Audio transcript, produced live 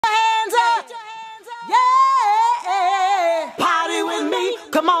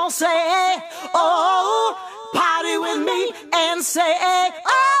on, say, oh, party with me and say,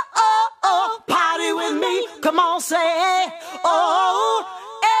 oh, oh, oh, party with me. Come on, say, oh,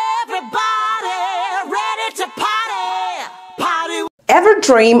 everybody ready to party. Party. Ever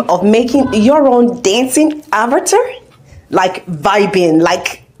dream of making your own dancing avatar? Like vibing,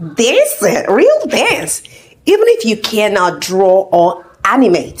 like dancing, real dance, even if you cannot draw or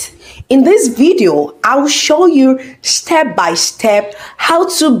animate. In this video, I will show you step by step how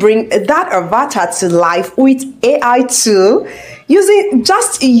to bring that avatar to life with AI tool using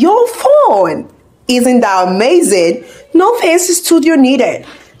just your phone. Isn't that amazing? No fancy studio needed.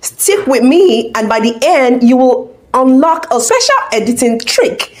 Stick with me, and by the end, you will unlock a special editing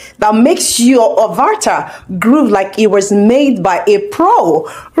trick that makes your avatar groove like it was made by a pro,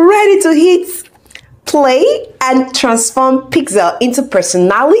 ready to hit play and transform pixel into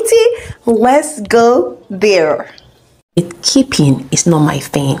personality. Let's go there. Keeping is not my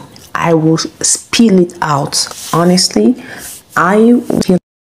thing. I will spill it out. Honestly, I will tell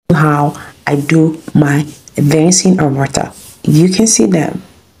you how I do my dancing avatar. You can see them.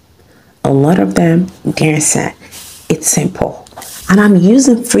 A lot of them dancing. It's simple. And I'm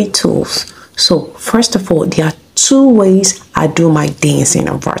using free tools. So first of all, there are two ways I do my dancing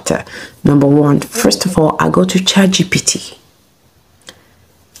avatar. Number one, first of all, I go to ChatGPT.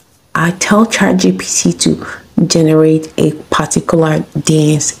 I tell ChatGPT to generate a particular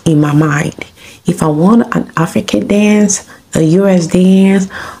dance in my mind. If I want an African dance, a US dance,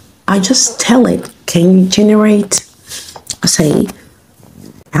 I just tell it, can you generate, say,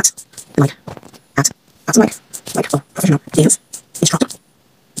 as like a professional dance instructor,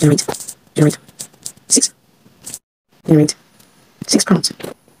 generate six prompts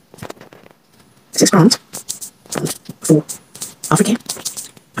for African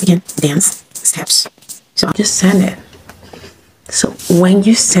dance steps. So I just send it. So when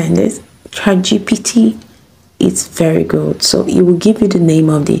you send it, ChatGPT, it's very good. So it will give you the name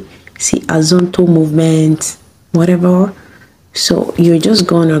of the Azonto movement, whatever. So you're just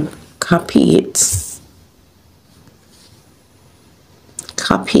gonna copy it,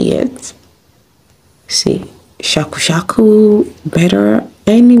 see, shaku shaku, better,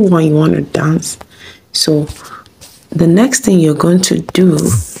 anyone you want to dance. So the next thing you're going to do,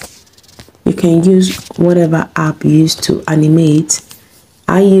 you can use whatever app you use to animate.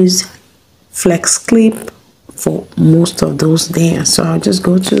 I use Flex Clip for most of those dance. So I'll just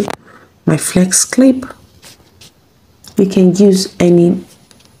go to my Flex Clip. You can use any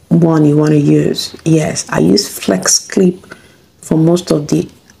one you want to use. Yes, I use Flex Clip for most of the,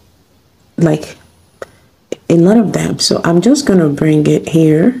 like a lot of them. So I'm just gonna bring it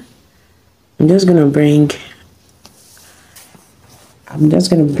here. I'm just gonna bring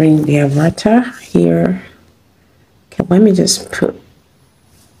the avatar here. Okay, let me just put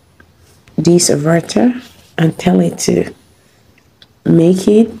this avatar and tell it to make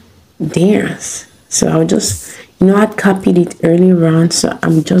it dance. So I'll just, I'd copied it earlier on, so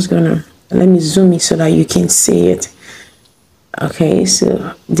I'm just gonna, let me zoom it so that you can see it. Okay,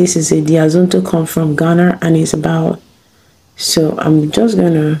 so this is it. The Azonto come from Ghana and it's about, so I'm just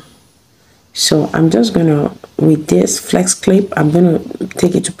gonna with this Flex Clip, I'm gonna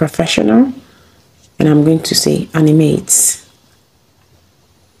take it to professional and I'm going to say animate.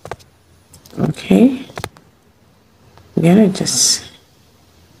 Okay, I'm gonna just,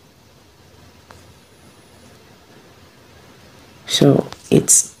 so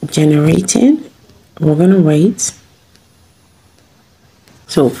it's generating. We're gonna wait.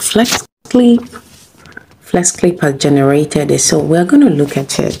 So Flex Clip has generated it. So we're gonna look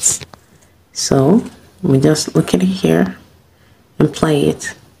at it. So we just look at it here and play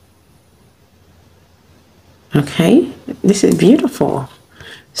it. Okay, this is beautiful.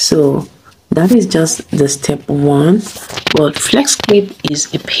 So that is just the step one. But Flex Clip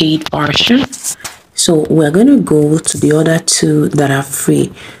is a paid version. So we're gonna go to the other two that are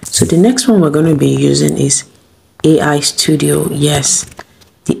free. So the next one we're gonna be using is AI Studio. Yes.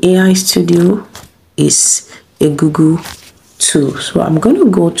 The AI Studio is a Google tool. So I'm going to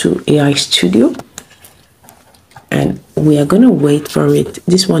go to AI Studio and we are going to wait for it.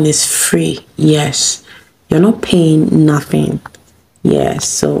 This one is free. Yes. You're not paying nothing. Yes.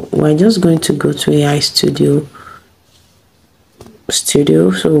 So we're just going to go to AI Studio.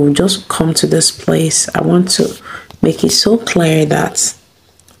 So we'll just come to this place. I want to make it so clear that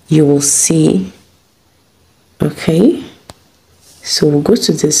you will see. Okay. So we'll go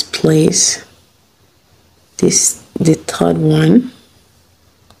to this place, the third one.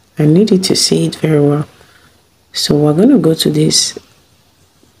 I need you to see it very well. So we're going to go to this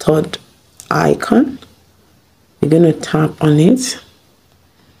third icon. We're going to tap on it.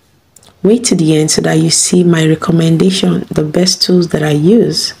 wait to the end so that you see my recommendation, the best tools that I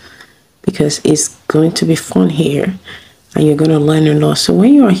use, because it's going to be fun here and you're going to learn a lot. So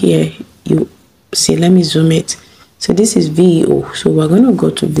when you're here, you see, let me zoom it. So this is VEO. So we're going to go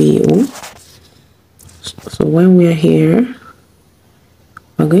to VEO. So when we're here,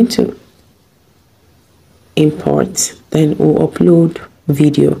 we're going to import, then we'll upload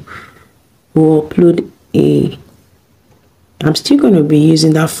video. We'll upload I'm still going to be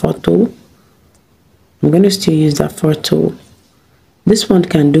using that photo. I'm going to still use that photo. This one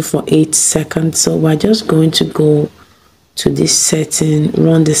can do for 8 seconds. So we're just going to go to this setting,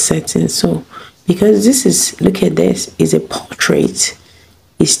 run the setting. So because this is, look at this, is a portrait.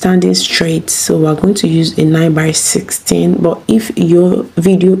 It's standing straight. So we're going to use a 9:16. But if your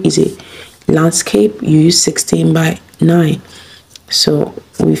video is a landscape, you use 16:9. So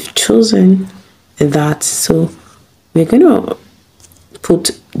we've chosen that. So we're going to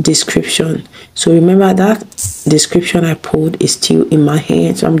put description. So remember that description I put is still in my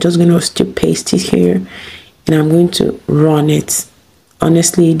hand. So I'm just going to still paste it here and I'm going to run it.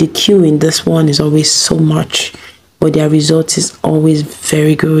 Honestly, the queue in this one is always so much, but their result is always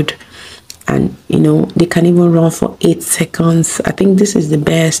very good. And you know, they can even run for 8 seconds. I think this is the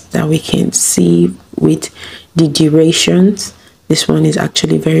best that we can see with the durations. This one is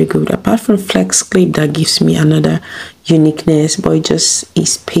actually very good. Apart from flex clip that gives me another uniqueness, but it just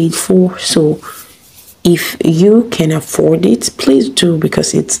is paid for. So if you can afford it, please do,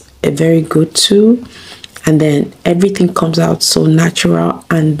 because it's a very good tool. And then everything comes out so natural.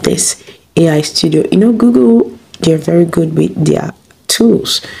 And this AI studio, you know, Google, they're very good with their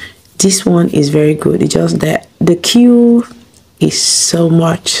tools. This one is very good. It's just that the queue is so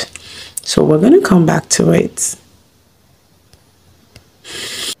much. So we're going to come back to it.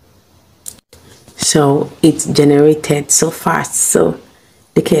 So it's generated so fast. So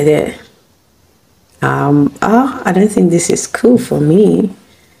look at it. I don't think this is cool for me.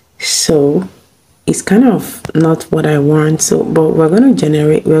 So it's kind of not what I want. So, but we're going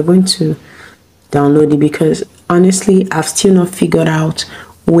to download it, because honestly, I've still not figured out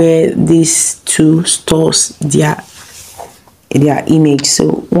where these two stores their image.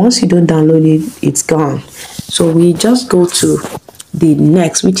 So once you don't download it, it's gone. So we just go to the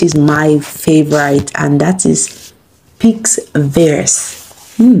next, which is my favorite, and that is Pixverse.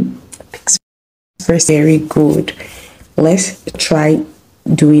 Pixverse, very good. Let's try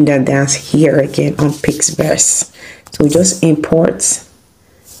doing that dance here again on Pixverse. So just import,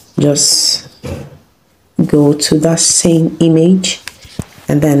 just go to that same image,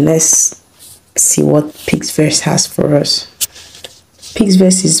 and then let's see what Pixverse has for us.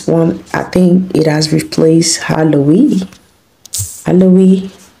 Pixverse is one, I think it has replaced Halloween.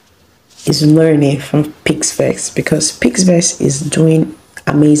 Halloween is learning from Pixverse, because Pixverse is doing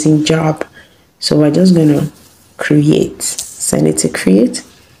amazing job. So we're just gonna create, send it to create.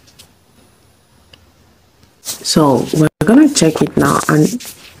 So we're gonna check it now, and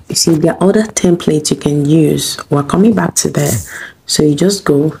you see there are other templates you can use. We're coming back to there. So you just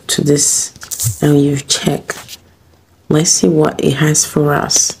go to this and you check. Let's see what it has for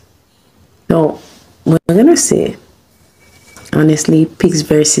us. So we're gonna see, honestly,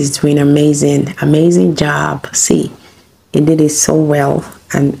 Pixverse is doing amazing job. See, it did it so well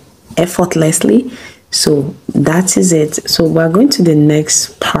and effortlessly. So that is it. So we're going to the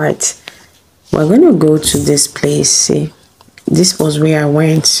next part. We're going to go to this place. See, this was where I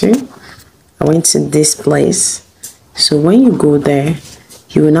went to. I went to this place. So when you go there,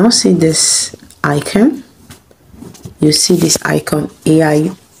 you will now see this icon. You see this icon,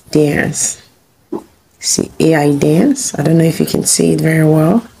 AI dance. See, AI dance. I don't know if you can see it very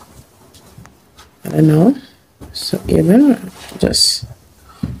well. I don't know. So you're gonna just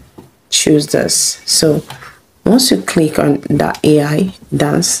choose this. So once you click on that AI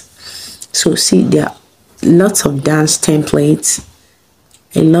dance, so see there are lots of dance templates,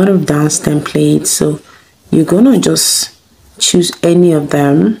 a lot of dance templates. So you're gonna just choose any of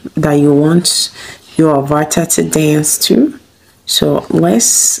them that you want your avatar to dance to. So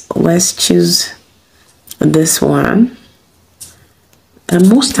let's choose this one. And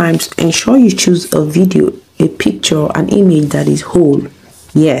most times ensure you choose a video, a picture, an image that is whole.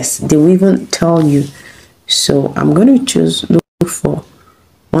 Yes, they will even tell you. So I'm going to choose, look for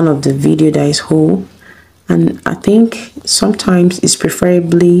one of the video that is whole. And I think sometimes it's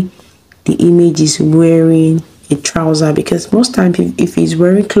preferably the image is wearing a trouser, because most times if he's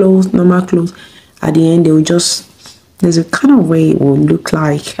wearing clothes, normal clothes, at the end they will just, there's a kind of way it will look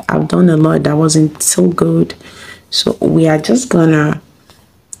like. I've done a lot that wasn't so good. So we are just gonna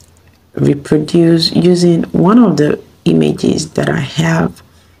reproduce using one of the images that I have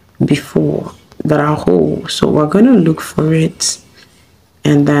before that are whole. So we're going to look for it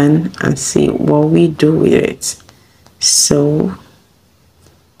and see what we do with it. So,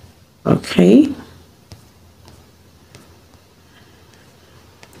 okay.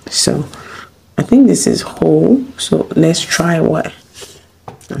 So I think this is whole. So let's try what.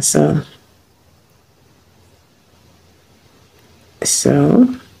 So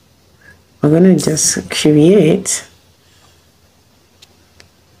we're gonna just create.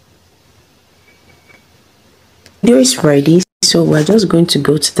 Video is ready. So we're just going to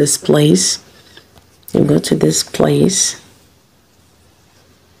go to this place. You go to this place.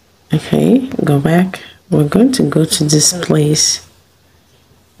 Okay, go back. We're going to go to this place.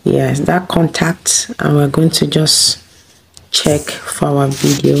 Yes, that contact, and we're going to just check for our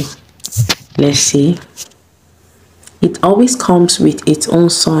video. Let's see. It always comes with its own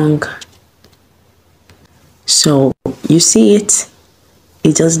song. So you see it,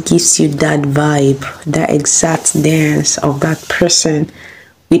 it just gives you that vibe, that exact dance of that person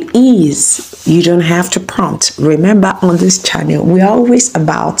with ease. You don't have to prompt. Remember, on this channel, we are always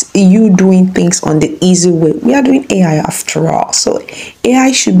about you doing things on the easy way. We are doing AI after all, so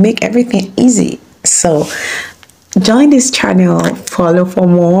AI should make everything easy. So join this channel, follow for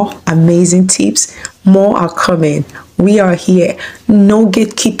more amazing tips. More are coming. We are here, no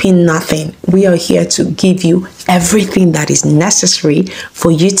gatekeeping, nothing. We are here to give you everything that is necessary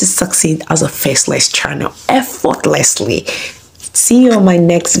for you to succeed as a faceless channel effortlessly. See you on my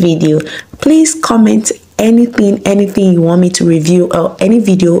next video. Please comment anything you want me to review, or any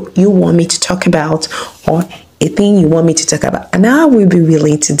video you want me to talk about, or a thing you want me to talk about, and I will be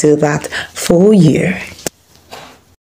willing to do that for you.